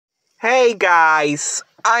Hey guys,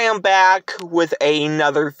 I am back with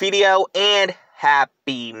another video and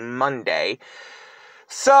happy Monday.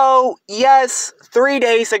 So, yes, 3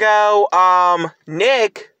 days ago,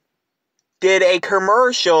 Nick did a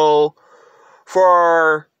commercial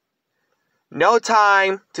for No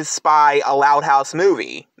Time to Spy, a Loud House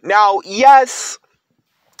movie. Now, yes,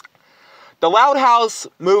 the Loud House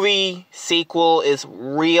movie sequel is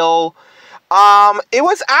real. It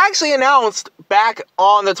was actually announced back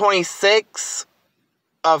on the 26th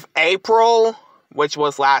of April, which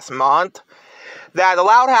was last month, that The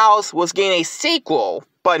Loud House was getting a sequel,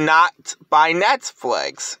 but not by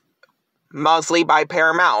Netflix, mostly by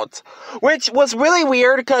Paramount, which was really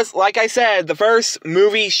weird because, like I said, the first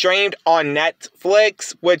movie streamed on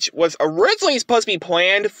Netflix, which was originally supposed to be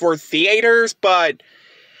planned for theaters, but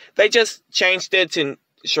they just changed it to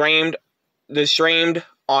streamed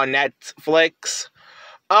on Netflix.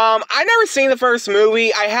 I never seen the first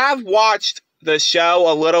movie. I have watched the show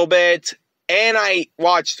a little bit, and I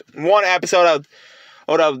watched one episode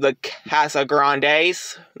of the Casa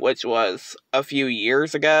Grandes, which was a few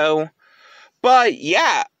years ago. But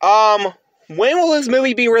yeah, when will this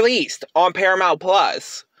movie be released on Paramount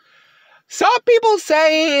Plus? Some people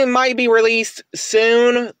say it might be released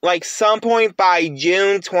soon, like some point by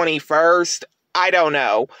June 21st. I don't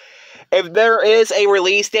know. If there is a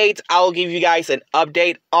release date, I'll give you guys an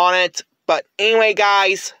update on it. But anyway,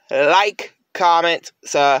 guys, like, comment,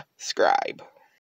 subscribe.